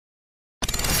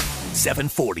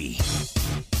740.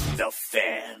 The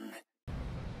Fan.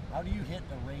 How do you hit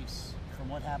erase from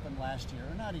what happened last year?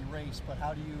 Or not erase, but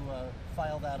how do you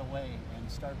file that away and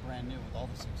start brand new with all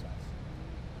the success?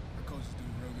 Our coaches do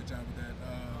a real good job with that.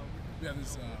 We have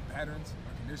this patterns,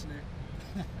 our conditioning.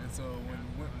 And so when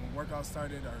workouts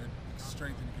started, our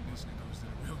strength and conditioning coach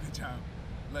did a real good job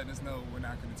letting us know we're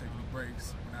not going to take any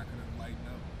breaks, we're not going to lighten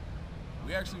up.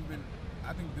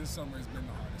 I think this summer has been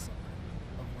the hardest summer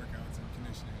of workouts and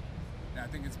conditioning. And I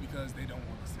think it's because they don't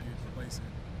want us to get complacent.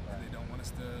 They don't want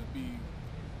us to be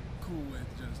cool with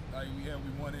just, like, yeah,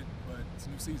 we won it, but it's a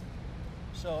new season.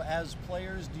 So as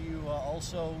players, do you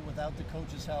also, without the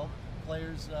coach's help,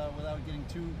 players without getting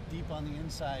too deep on the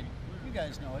inside, you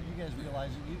guys know it, you guys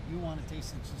realize it, you want to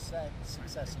taste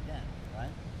success again,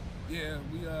 right? Yeah,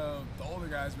 the older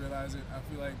guys realize it. I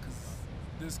feel like because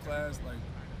this class, like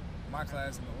my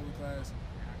class and the older class,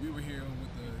 we were here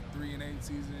with the 3 and 8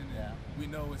 season, and we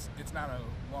know it's not a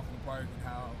walk in the park. And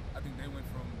how I think they went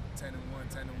from 10 and 1,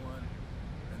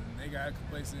 and they got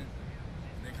complacent,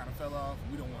 and they kind of fell off.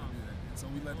 We don't want to do that, and so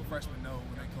we let the freshmen know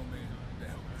when they come in to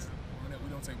help us. We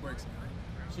don't take breaks.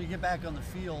 So you get back on the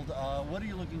field. What are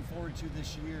you looking forward to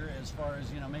this year, as far as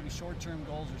maybe short-term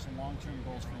goals or some long-term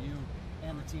goals for you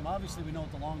and the team? Obviously, we know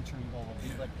what the long-term goal will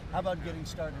be, but how about getting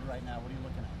started right now? What are you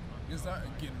looking at? Just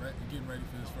getting ready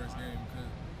for this first game, because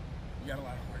we got a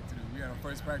lot of work to do. We had our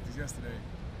first practice yesterday,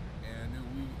 and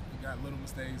we got little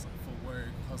mistakes like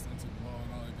footwork, hustling to the ball,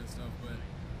 and all that good stuff. But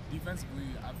defensively,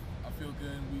 I feel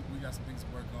good. We got some things to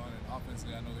work on, and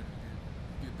offensively, I know they're going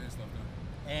to get their stuff done.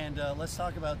 And let's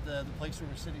talk about the place where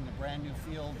we're sitting, the brand new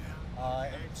field.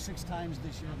 6 times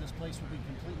this year, this place will be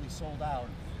completely sold out,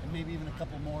 and maybe even a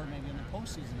couple more, maybe in the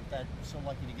postseason if that's so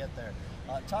lucky to get there.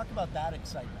 Talk about that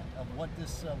excitement of what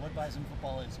Bison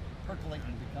football is percolating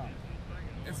to become.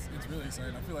 It's really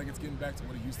exciting. I feel like it's getting back to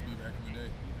what it used to be back in the day.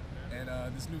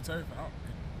 And this new turf,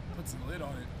 it puts a lid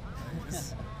on it. Like,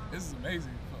 this is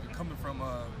amazing. Coming from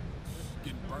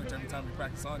getting burnt every time we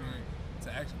practice on here to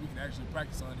we can actually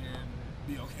practice on here and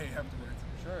be okay afterwards.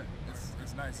 Sure.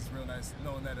 It's nice. It's real nice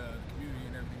knowing that the community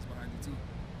and everything's behind you too.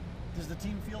 Does the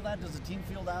team feel that? Does the team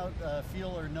feel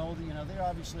or know that they're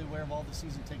obviously aware of all the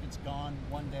season tickets gone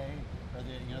one day, or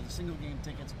the single game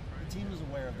tickets? The team is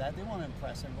aware of that. They want to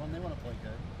impress everyone. They want to play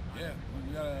good. Yeah,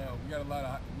 we got a lot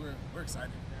of. We're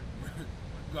excited. We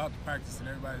go out to practice and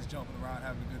everybody's jumping around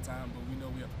having a good time, but we know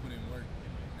we have to put in work,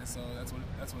 and so that's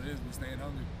what it is. We're staying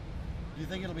hungry. Do you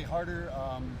think it'll be harder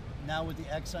now with the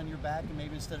X on your back, and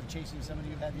maybe instead of chasing somebody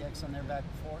who had the X on their back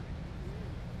before?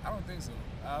 I don't think so.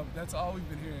 That's all we've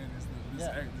been hearing is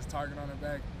this target on our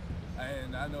back,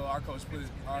 and I know our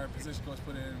position coach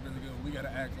put in really good. We got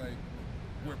to act like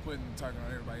we're putting the target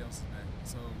on everybody else's back.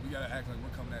 So we got to act like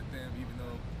we're coming at them, even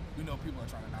though we know people are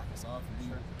trying to knock us off,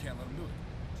 and we can't let them do it.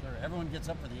 Sure. Everyone gets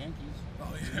up for the Yankees. Oh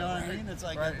yeah. You know what I mean? It's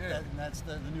like that's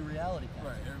the new reality.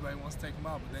 Right. Everybody wants to take them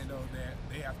out, but they know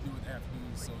they have to do what they have to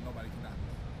do, so nobody can knock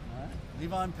them. All right.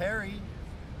 Leevon Perry,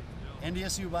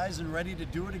 NDSU Bison, ready to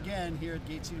do it again here at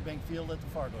Gates Cedar Bank Field at the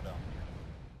Fargo Dome.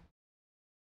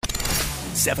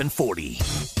 740.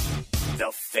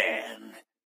 The Fan.